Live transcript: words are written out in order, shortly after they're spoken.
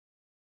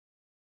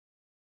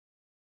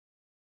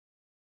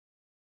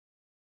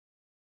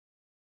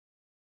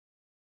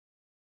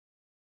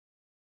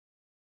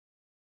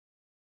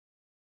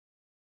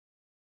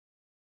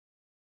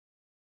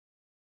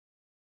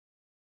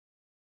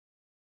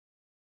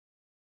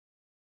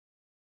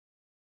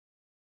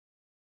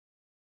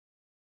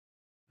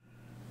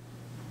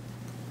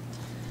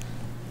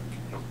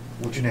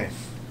What's your name?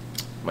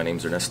 My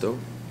name's Ernesto.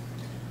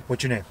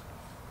 What's your name?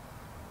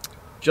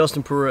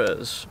 Justin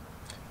Perez.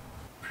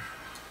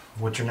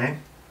 What's your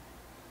name?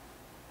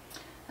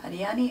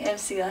 Ariani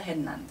Elcida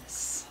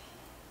Hernandez.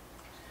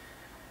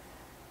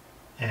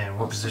 And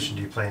what position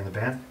do you play in the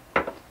band?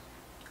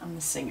 I'm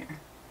the singer.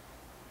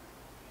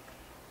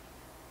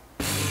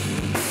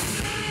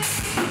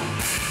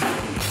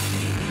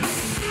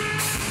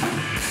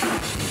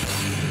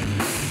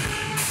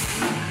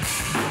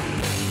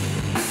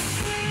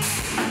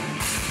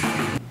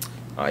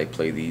 I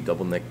play the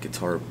double neck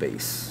guitar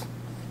bass.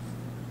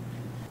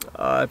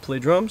 I play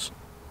drums.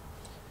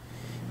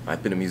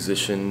 I've been a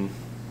musician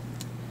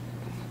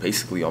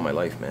basically all my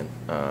life, man.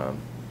 I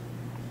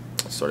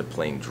started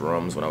playing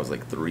drums when I was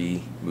like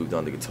 3, moved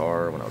on to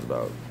guitar when I was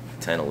about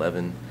 10,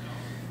 11,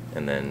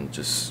 and then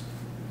just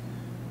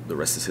the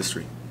rest is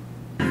history.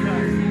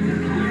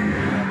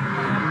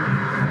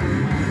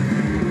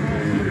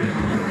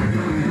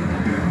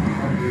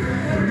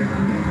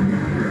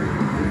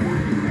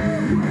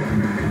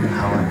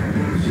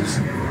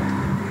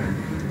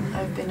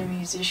 I've been a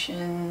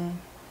musician,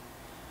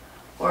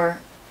 or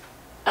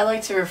I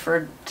like to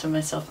refer to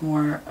myself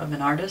more of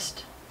an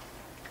artist,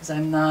 because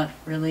I'm not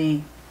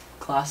really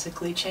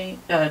classically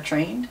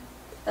trained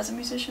as a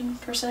musician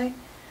per se,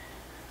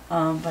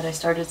 but I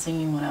started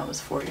singing when I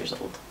was 4 years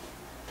old.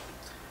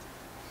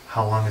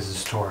 How long is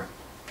this tour?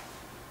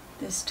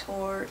 This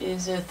tour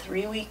is a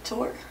 3-week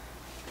tour.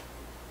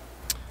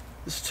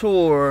 This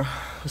tour,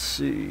 let's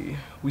see,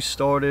 we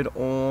started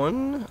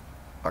on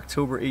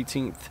October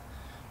 18th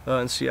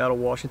in Seattle,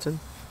 Washington.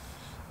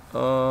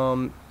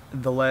 The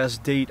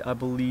last date, I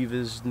believe,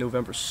 is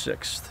November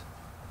 6th.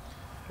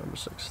 November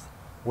 6th.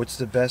 What's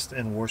the best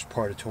and worst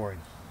part of touring?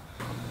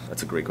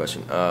 That's a great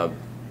question.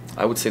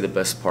 I would say the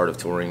best part of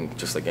touring,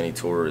 just like any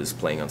tour, is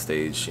playing on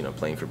stage, you know,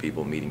 playing for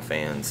people, meeting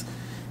fans,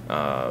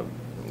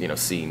 you know,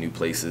 seeing new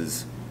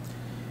places,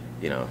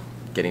 you know,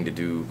 getting to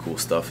do cool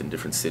stuff in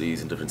different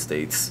cities and different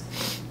states.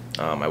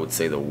 I would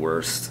say the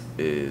worst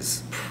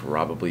is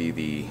probably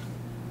the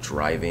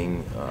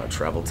driving,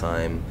 travel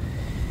time,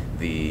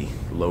 the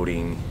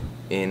loading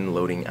in,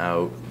 loading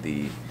out,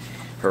 the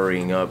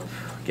hurrying up,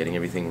 getting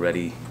everything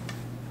ready.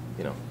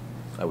 You know,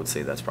 I would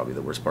say that's probably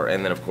the worst part.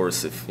 And then of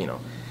course, if, you know,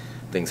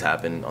 things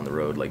happen on the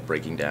road, like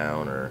breaking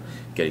down or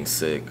getting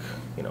sick,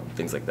 you know,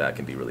 things like that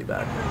can be really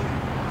bad.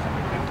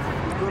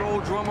 Good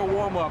old drummer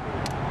warm-up.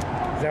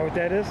 Is that what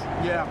that is?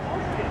 Yeah.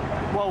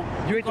 Well,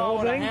 You ate the whole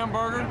call it a thing?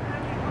 hamburger,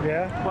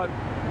 Yeah. but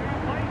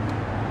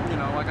you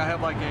know, like I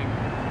have like a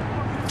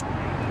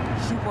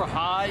super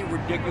high,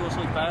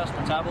 ridiculously fast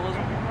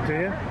metabolism. Do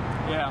you?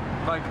 Yeah.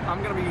 Like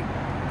I'm gonna be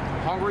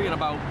hungry in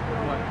about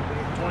what,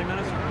 20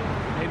 minutes,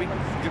 maybe,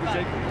 give or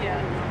take.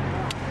 Yeah.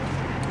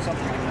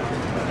 Something like that.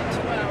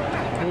 2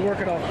 hours. We'll work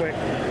it off quick.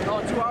 Oh,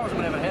 in 2 hours I'm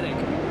gonna have a headache.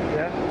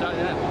 Yeah? Yeah, I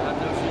have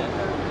no shit.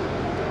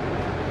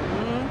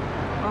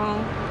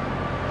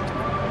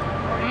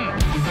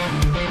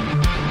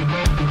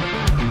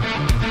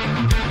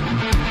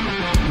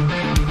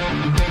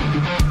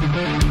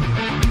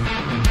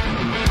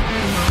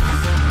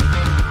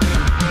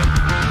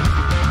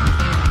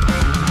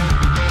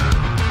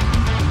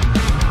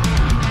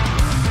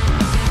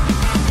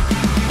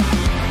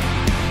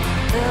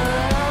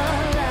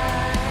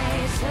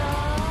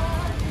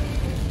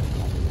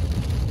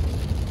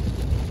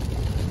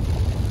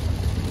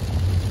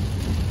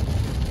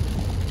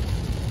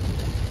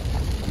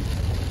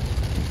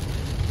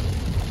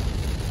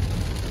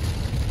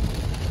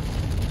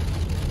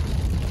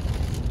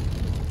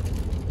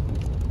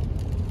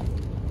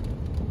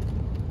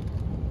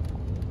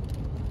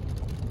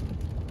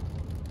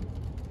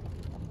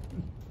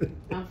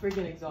 I'm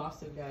freaking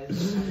exhausted,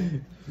 guys.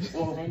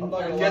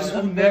 Guess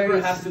who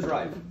never has to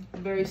drive?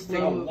 Very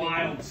slow moving.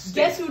 Wild stick.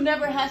 Guess who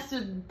never has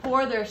to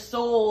pour their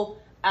soul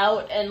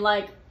out and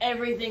like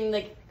everything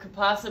they could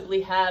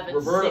possibly have and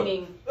Roberto.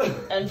 singing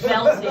and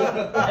bouncing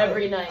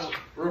every night.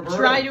 Roberto.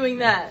 Try doing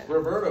that.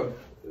 Roberto,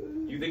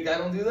 you think I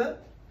don't do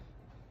that?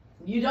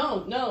 You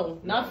don't. No,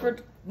 not for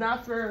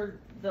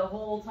the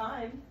whole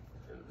time.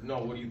 No,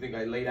 what do you think?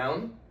 I lay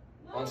down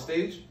on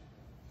stage?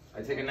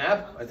 I take a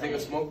nap? I take a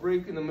smoke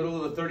break in the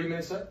middle of the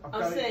 30-minute set?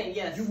 I'm saying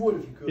yes. You would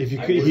if you could. If you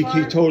I could, would.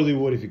 he totally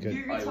would if you could.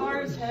 Your guitar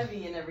is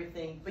heavy and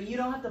everything, but you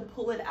don't have to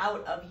pull it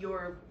out of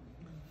your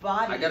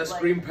body. I gotta like,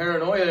 scream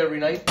paranoia every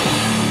night.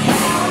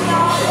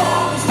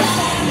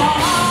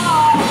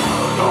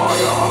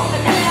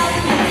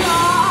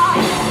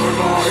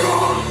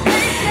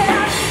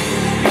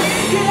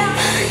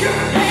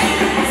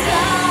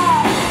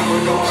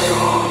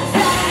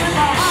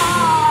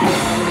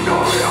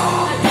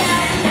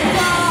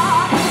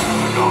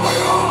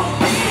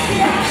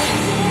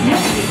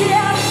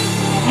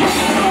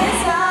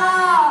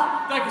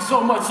 Thank you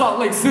so much, Salt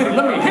Lake City.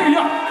 Let me hear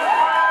ya.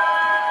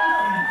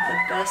 The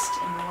best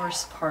and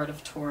worst part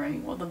of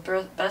touring. Well, the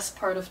best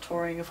part of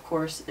touring, of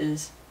course,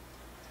 is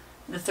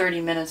the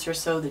 30 minutes or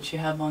so that you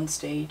have on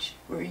stage,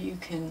 where you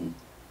can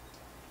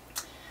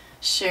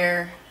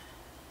share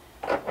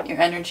your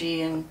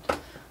energy and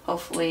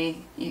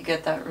hopefully you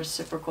get that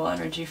reciprocal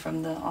energy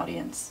from the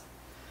audience.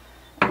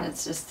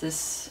 it's just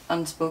this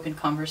unspoken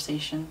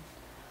conversation.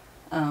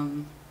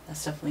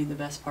 That's definitely the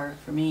best part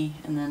for me.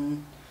 And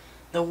then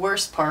the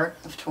worst part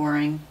of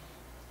touring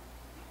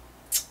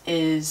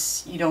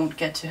is you don't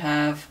get to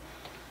have,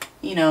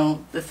 you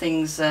know, the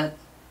things that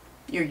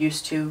you're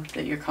used to,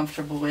 that you're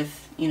comfortable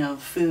with. You know,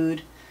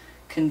 food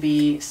can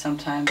be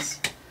sometimes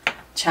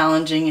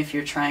challenging if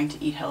you're trying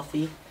to eat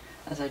healthy,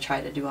 as I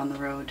try to do on the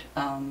road.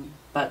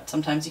 But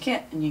sometimes you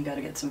can't, and you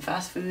gotta get some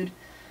fast food,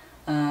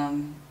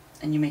 and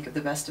you make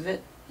the best of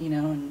it, you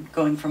know, and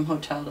going from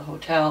hotel to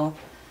hotel,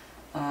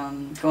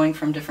 going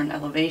from different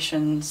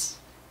elevations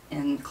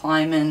and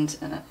climate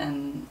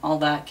and all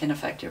that can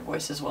affect your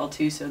voice as well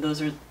too. So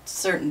those are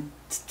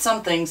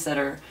some things that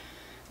are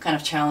kind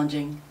of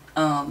challenging.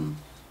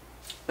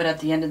 But at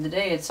the end of the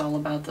day, it's all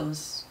about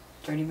those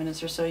 30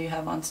 minutes or so you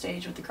have on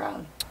stage with the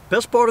crowd.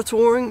 Best part of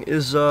touring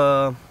is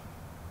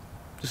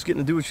just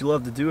getting to do what you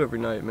love to do every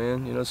night,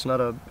 man. You know, it's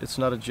not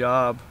a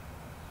job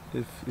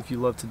if you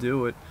love to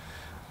do it.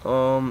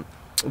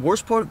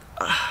 Worst part,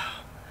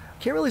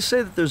 can't really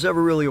say that there's ever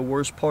really a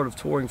worst part of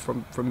touring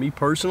from me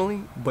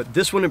personally, but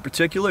this one in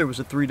particular, it was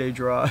a 3-day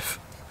drive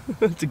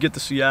to get to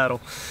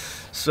Seattle.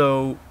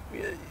 So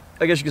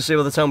I guess you could say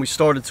by the time we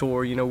started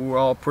tour, you know, we were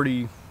all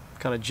pretty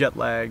kind of jet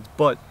lagged,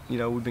 but you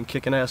know, we've been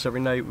kicking ass every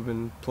night. We've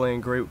been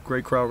playing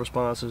great crowd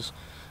responses,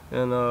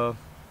 and I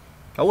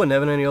wouldn't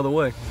have it any other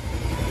way.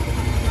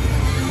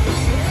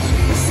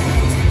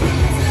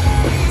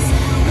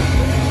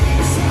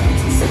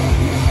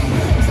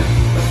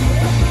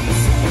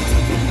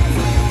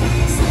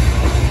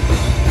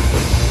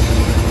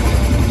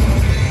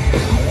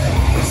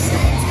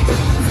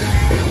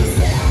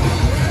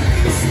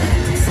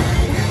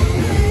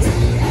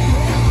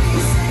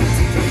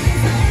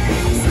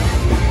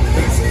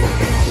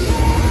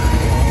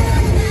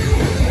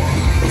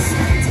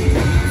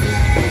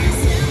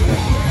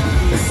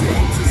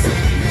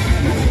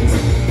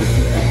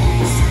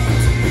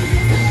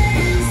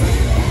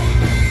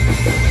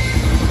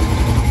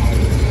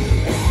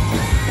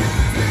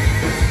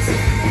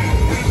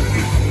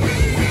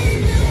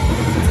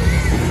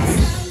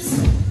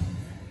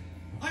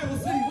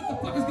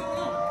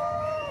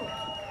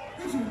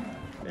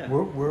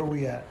 Where are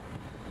we at?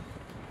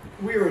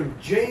 We are in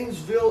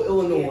Janesville,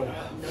 Illinois.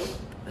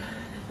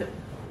 Nope.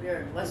 We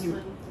are in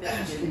Westland,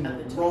 Asking Michigan. the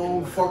At the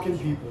wrong tip. fucking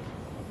people.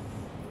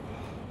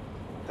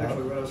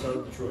 Actually, right outside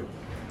of Detroit.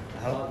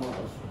 5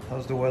 miles.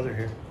 How's the weather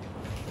here?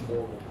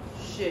 Horrible.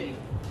 Shitty.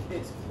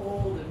 It's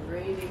cold and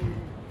raining.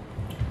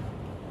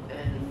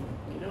 And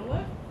you know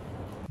what?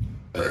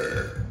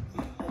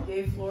 I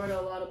gave Florida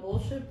a lot of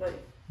bullshit, but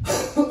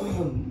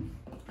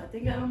I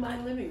think I don't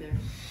mind living there.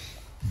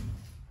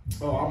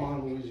 Oh, I'm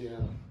on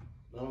Louisiana.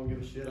 I don't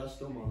give a shit. I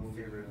still mind.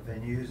 Favorite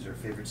venues or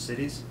favorite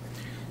cities?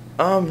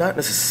 Not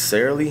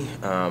necessarily.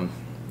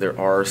 There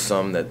are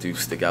some that do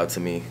stick out to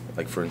me.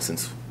 Like for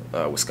instance,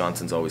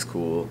 Wisconsin's always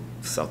cool.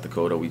 South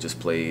Dakota, we just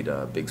played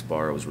Biggs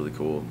Bar. It was really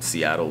cool.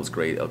 Seattle was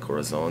great. El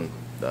Corazon,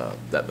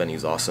 that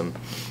venue's awesome.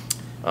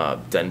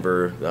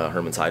 Denver,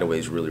 Herman's Hideaway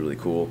is really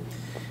cool.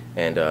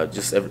 And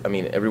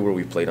everywhere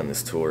we've played on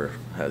this tour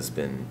has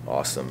been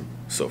awesome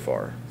so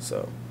far.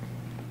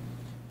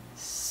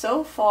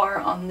 So far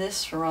on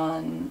this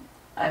run,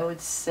 I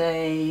would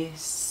say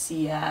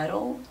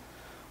Seattle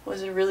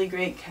was a really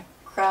great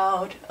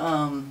crowd.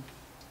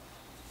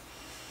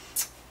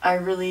 I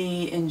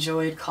really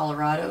enjoyed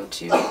Colorado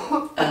too,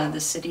 the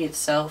city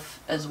itself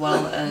as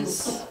well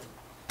as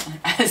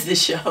the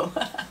show.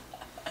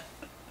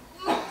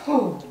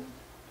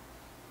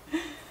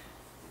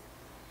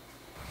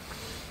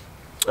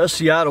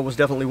 Seattle was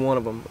definitely one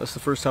of them. That's the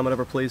first time I'd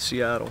ever played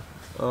Seattle.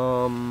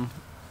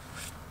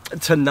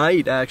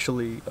 Tonight,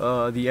 actually,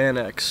 the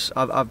Annex.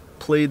 I've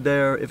played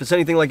there. If it's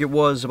anything like it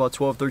was about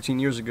 12, 13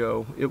 years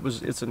ago,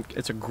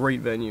 it's a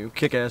great venue,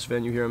 kick-ass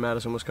venue here in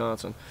Madison,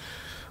 Wisconsin.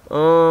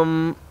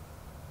 The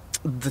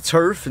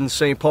Turf in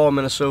St. Paul,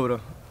 Minnesota.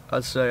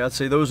 I'd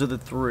say those are the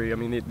three. I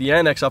mean, the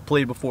Annex I've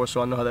played before,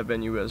 so I know how that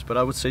venue is. But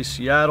I would say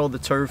Seattle, the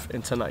Turf,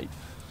 and Tonight.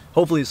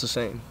 Hopefully, it's the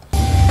same.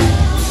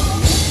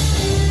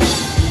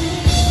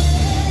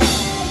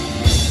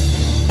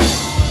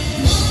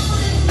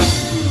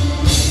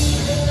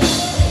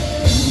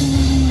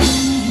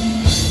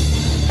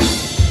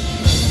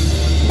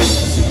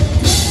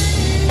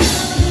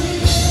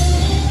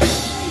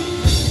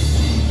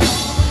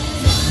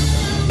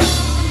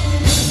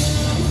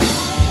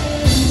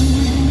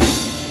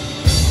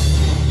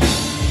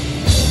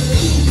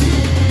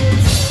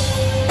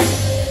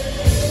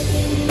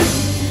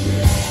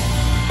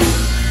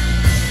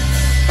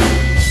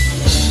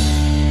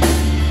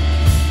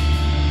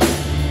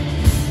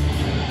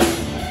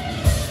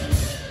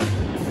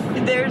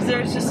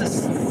 There's just a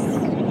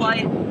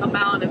slight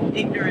amount of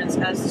ignorance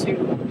as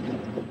to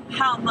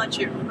how much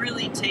it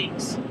really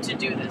takes to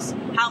do this,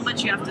 how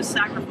much you have to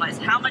sacrifice,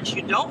 how much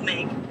you don't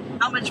make,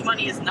 how much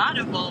money is not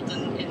involved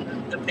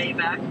in the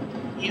payback,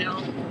 you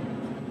know,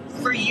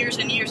 for years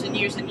and years and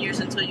years and years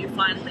until you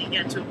finally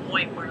get to a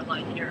point where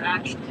like you're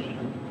actually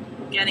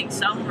getting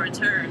some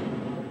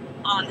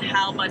return on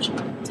how much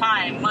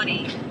time,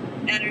 money,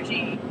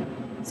 energy,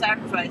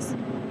 sacrifice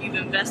you've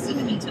invested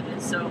into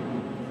this. So,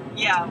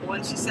 yeah,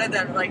 when she said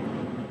that, like,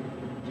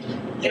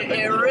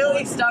 it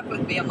really stuck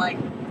with me. I'm like,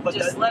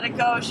 just let it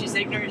go. She's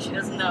ignorant. She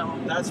doesn't know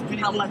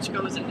how much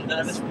goes into this.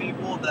 That is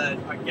people that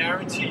I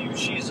guarantee you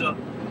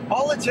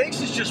all it takes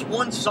is just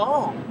one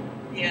song.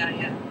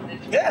 Yeah.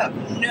 Yeah.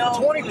 No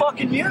 20 clue.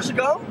 fucking years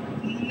ago.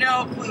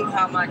 No clue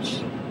how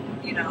much,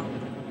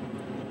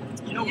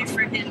 you're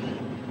freaking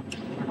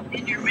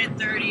in your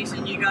mid-30s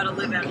and you gotta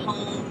live at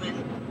home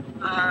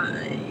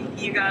and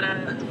you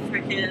gotta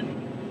freaking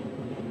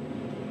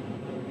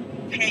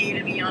pay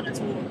to be on a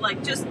tour.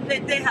 Like, just,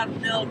 they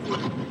have no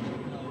clue.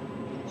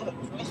 Look,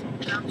 trust me.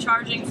 And I'm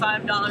charging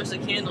 $5 a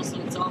candle, so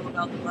it's all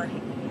about the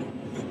money.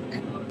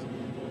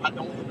 I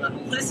don't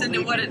Listen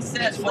to what it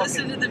says.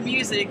 Listen to the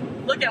music.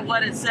 Look at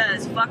what it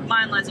says. Fuck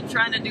mindless. I'm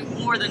trying to do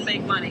more than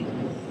make money.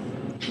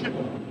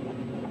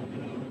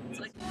 It's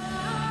like,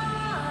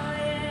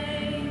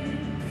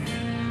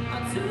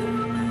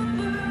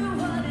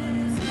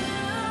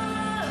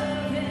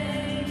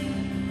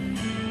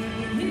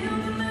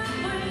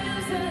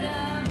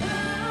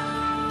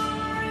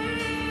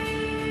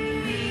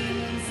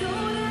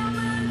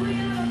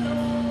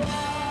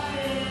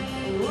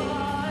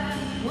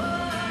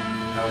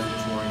 How is it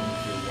touring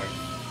with your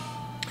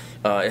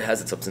wife? It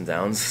has its ups and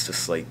downs,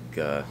 just like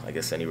I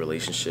guess any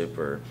relationship,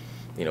 or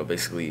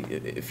basically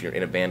if you're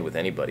in a band with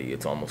anybody,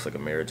 it's almost like a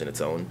marriage in its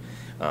own.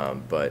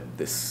 But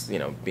this,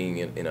 being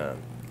in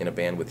a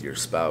band with your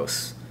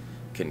spouse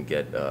can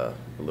get a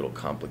little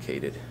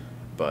complicated.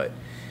 But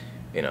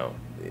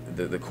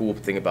the cool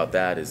thing about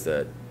that is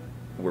that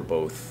we're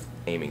both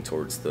aiming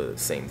towards the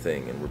same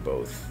thing, and we're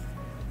both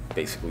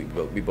basically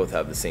we both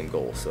have the same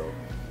goal. So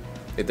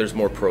there's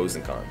more pros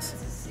than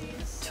cons.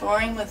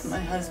 Touring with my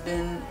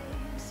husband,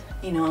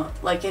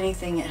 like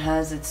anything, it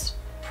has its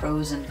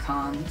pros and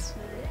cons.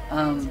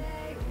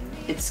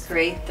 It's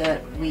great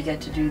that we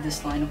get to do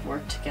this line of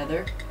work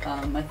together.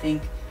 I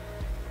think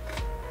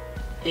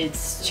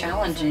it's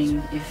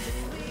challenging if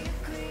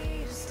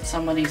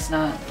somebody's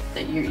not,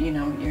 that you're in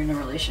a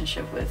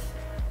relationship with,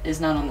 is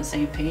not on the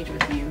same page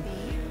with you.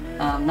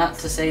 Not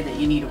to say that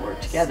you need to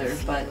work together,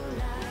 but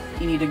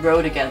you need to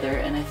grow together,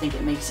 and I think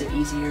it makes it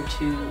easier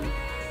to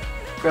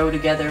grow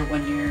together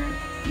when you're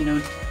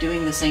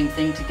doing the same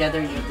thing together.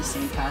 You have the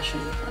same passion,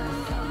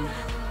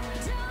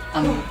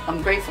 and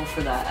I'm grateful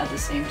for that. At the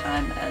same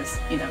time as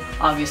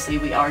obviously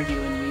we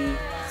argue and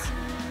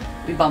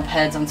we bump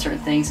heads on certain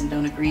things and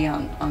don't agree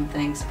on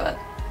things, but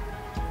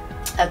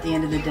at the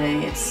end of the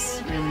day,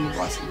 it's really a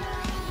blessing.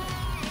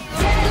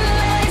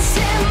 Deadlights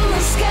in the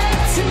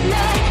sky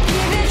tonight,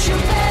 give it your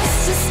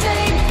best to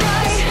stay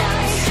bright.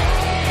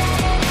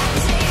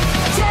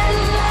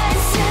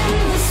 Deadlights in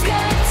the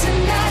sky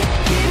tonight,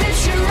 give it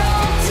your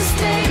all to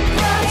stay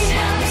bright.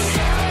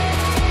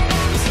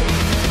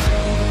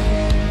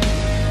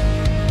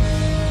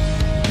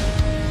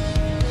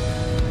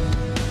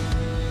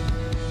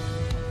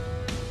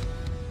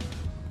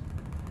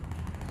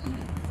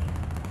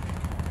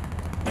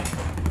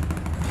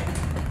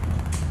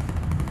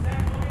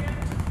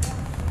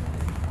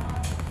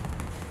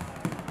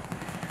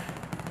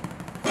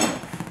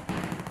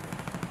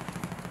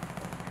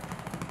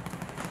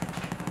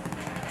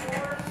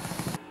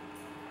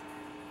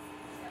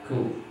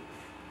 Cool.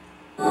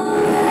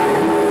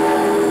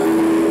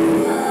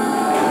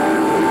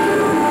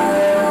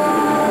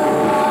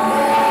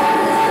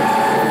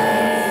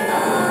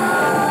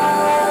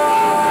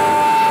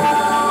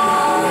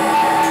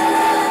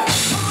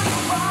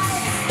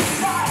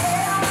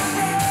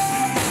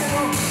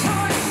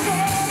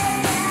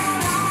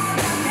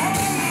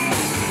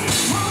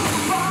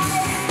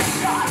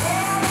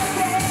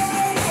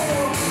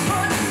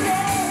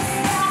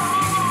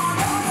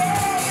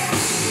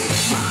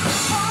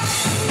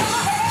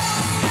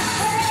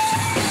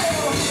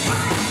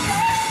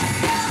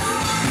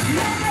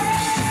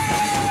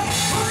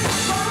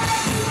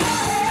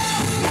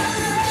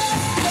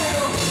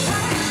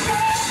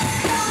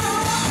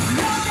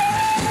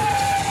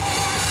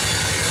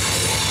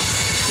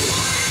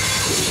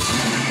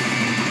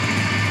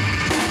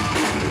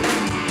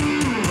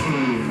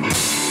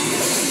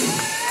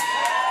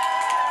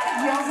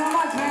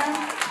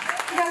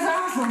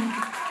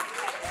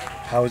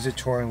 How is it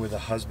touring with a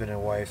husband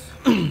and wife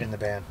in the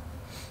band?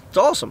 It's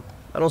awesome.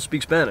 I don't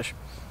speak Spanish,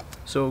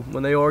 so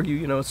when they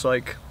argue, it's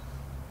like,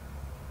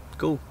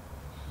 cool.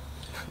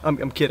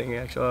 I'm kidding,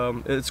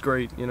 actually. It's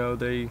great.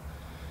 They're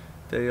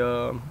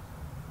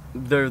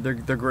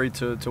great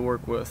to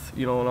work with.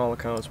 On all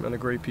accounts, man. They're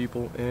great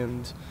people,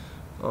 and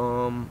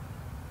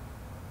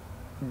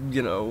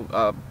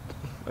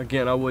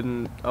again, I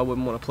wouldn't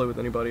want to play with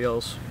anybody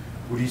else.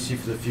 What do you see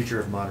for the future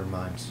of Modern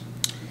Mimes?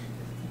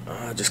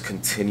 Just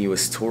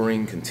continuous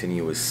touring,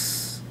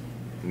 continuous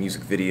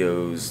music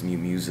videos, new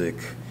music,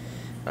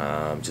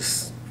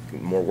 just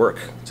more work,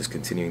 just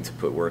continuing to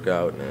put work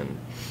out and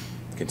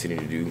continue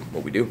to do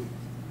what we do.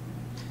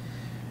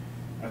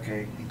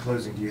 Okay, in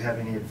closing, do you have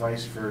any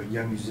advice for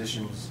young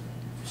musicians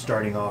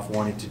starting off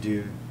wanting to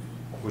do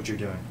what you're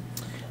doing?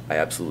 I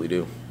absolutely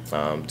do.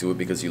 Do it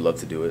because you love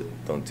to do it.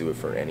 Don't do it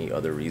for any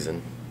other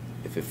reason.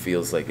 If it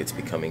feels like it's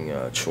becoming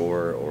a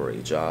chore or a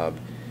job,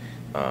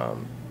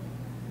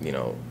 you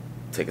know,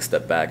 take a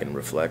step back and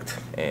reflect,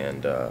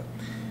 and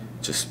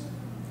just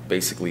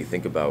basically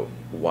think about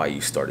why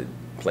you started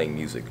playing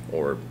music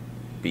or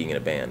being in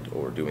a band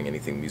or doing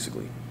anything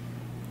musically.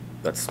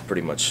 That's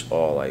pretty much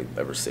all I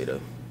ever say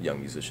to young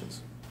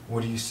musicians.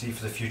 What do you see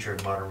for the future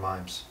of Modern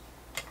Mimes?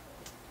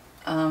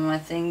 I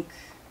think,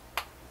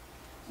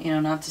 you know,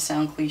 not to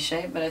sound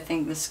cliche, but I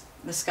think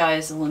the sky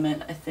is the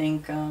limit. I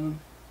think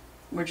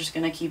we're just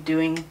going to keep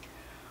doing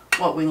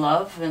what we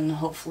love, and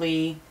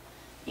hopefully,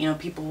 you know,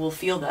 people will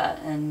feel that,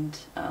 and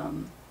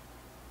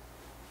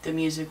the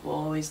music will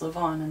always live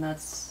on, and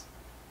that's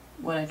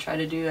what I try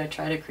to do. I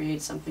try to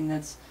create something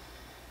that's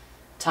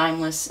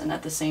timeless and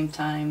at the same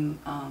time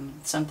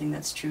something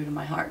that's true to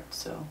my heart.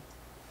 So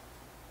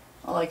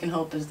all I can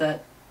hope is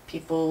that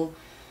people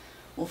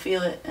will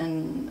feel it,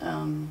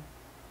 and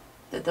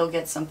that they'll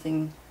get some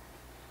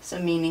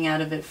meaning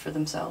out of it for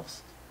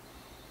themselves.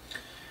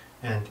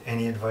 And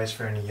any advice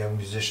for any young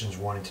musicians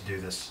wanting to do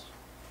this?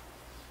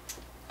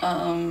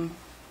 Don't.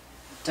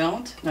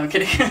 No,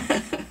 kidding.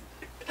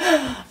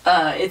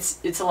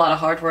 It's a lot of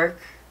hard work,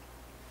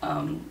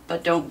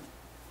 but don't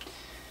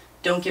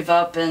give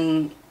up,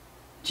 and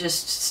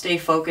just stay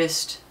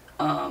focused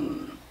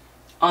on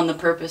the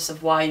purpose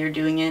of why you're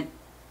doing it.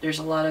 There's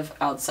a lot of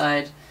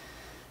outside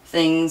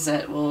things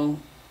that will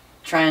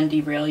try and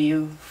derail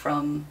you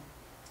from,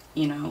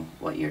 you know,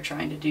 what you're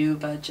trying to do,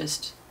 but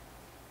just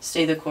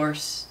stay the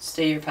course,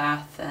 stay your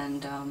path,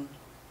 and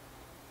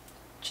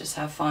just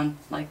have fun.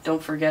 Like,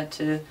 don't forget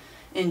to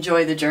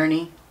enjoy the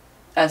journey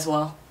as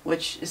well,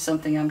 which is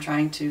something I'm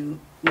trying to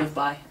live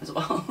by as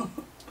well.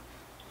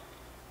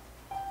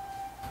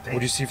 What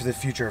do you see for the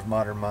future of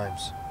Modern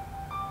Mimes?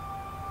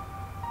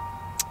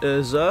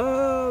 Is you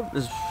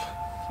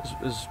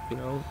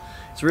know,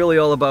 it's really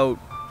all about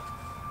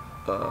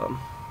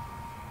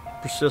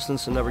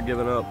persistence and never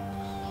giving up.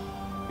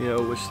 You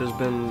know, which there's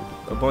been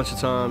a bunch of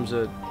times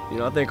that, you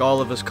know, I think all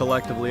of us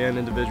collectively and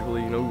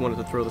individually, you know, we wanted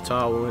to throw the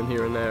towel in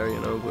here and there, you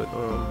know, but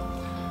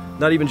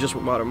not even just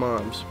with Modern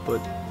Mimes,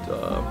 but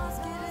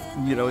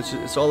you know,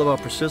 it's all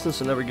about persistence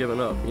and never giving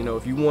up. You know,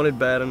 if you want it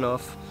bad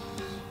enough,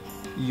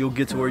 you'll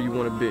get to where you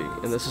want to be.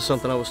 And this is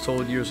something I was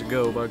told years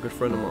ago by a good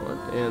friend of mine.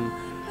 And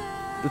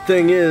the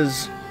thing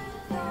is,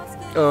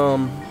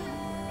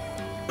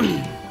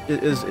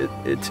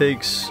 it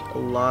takes a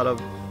lot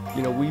of,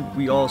 you know,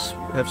 we all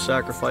have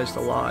sacrificed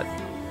a lot,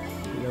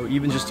 you know,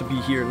 even just to be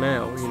here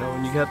now, you know,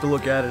 and you have to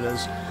look at it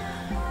as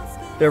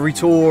every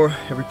tour,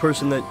 every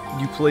person that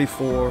you play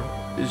for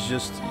is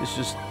just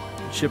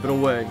chipping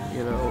away,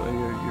 you know, and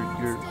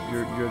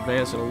you're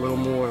advancing a little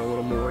more and a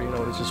little more, you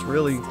know, and it's just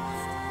really,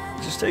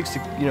 it just takes to,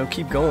 you know,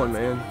 keep going,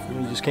 man.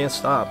 You just can't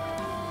stop.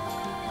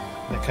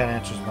 That kind of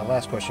answers my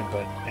last question,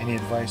 but any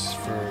advice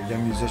for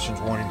young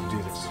musicians wanting to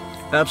do this?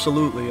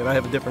 Absolutely, and I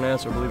have a different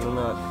answer, believe it or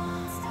not.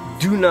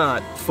 Do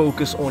not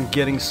focus on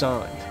getting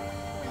signed.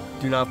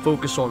 Do not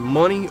focus on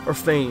money or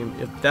fame.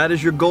 If that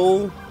is your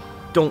goal,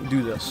 don't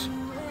do this,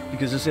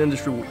 because this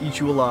industry will eat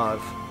you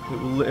alive.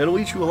 It'll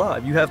eat you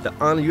alive. You have to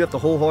honor. You have to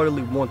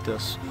wholeheartedly want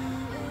this.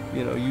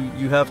 You know,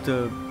 you have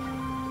to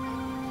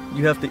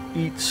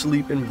eat,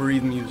 sleep, and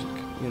breathe music.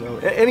 You know,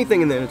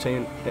 anything in the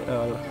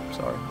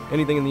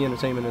anything in the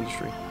entertainment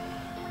industry,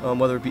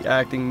 whether it be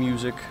acting,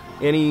 music,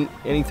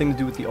 anything to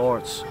do with the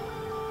arts.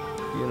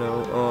 You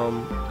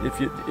know,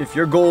 if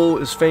your goal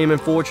is fame and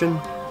fortune,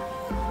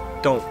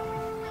 don't.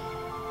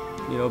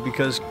 You know,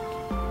 because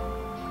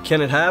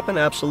can it happen?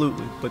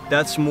 Absolutely, but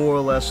that's more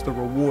or less the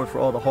reward for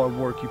all the hard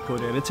work you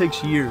put in. It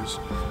takes years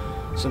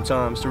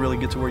sometimes to really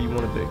get to where you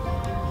want to be.